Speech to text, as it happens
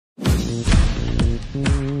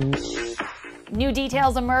New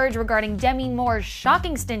details emerge regarding Demi Moore's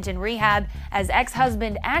shocking stint in rehab as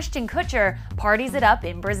ex-husband Ashton Kutcher parties it up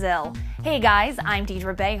in Brazil. Hey guys, I'm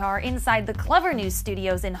Deidre Behar inside the Clever News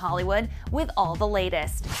studios in Hollywood with all the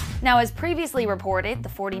latest. Now, as previously reported, the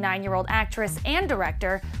 49-year-old actress and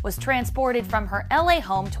director was transported from her LA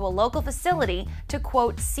home to a local facility to,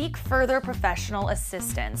 quote, seek further professional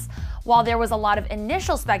assistance. While there was a lot of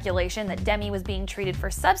initial speculation that Demi was being treated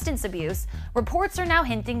for substance abuse, reports are now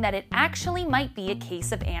hinting that it actually might be a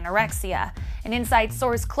case of anorexia. An inside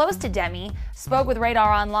source close to Demi spoke with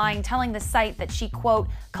Radar Online, telling the site that she, quote,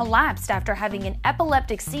 collapsed after having an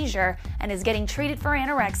epileptic seizure and is getting treated for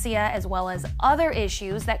anorexia as well as other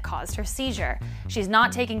issues that caused her seizure. She's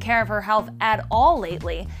not taking care of her health at all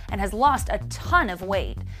lately and has lost a ton of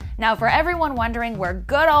weight. Now, for everyone wondering where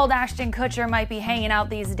good old Ashton Kutcher might be hanging out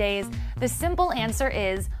these days, the simple answer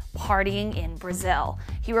is partying in Brazil.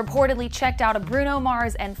 He reportedly checked out a Bruno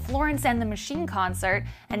Mars and Florence and the Machine concert,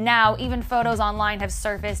 and now even photos online have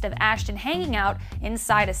surfaced of Ashton hanging out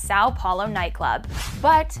inside a Sao Paulo nightclub.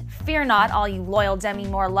 But fear not, all you loyal Demi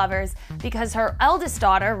Moore lovers, because her eldest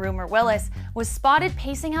daughter, Rumor Willis, was spotted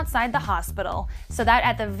pacing outside the hospital, so that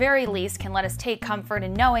at the very least can let us take comfort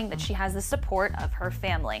in knowing that she has the support of her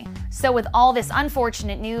family. So with all this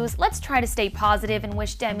unfortunate news, let's try to stay positive and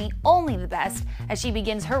wish Demi only the best as she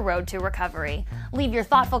begins her road to recovery. Leave your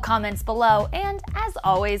thoughtful comments below, and as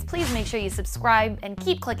always, please make sure you subscribe and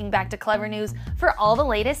keep clicking back to Clever News for all the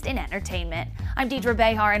latest in entertainment. I'm Deidre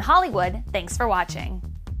Behar in Hollywood. Thanks for watching.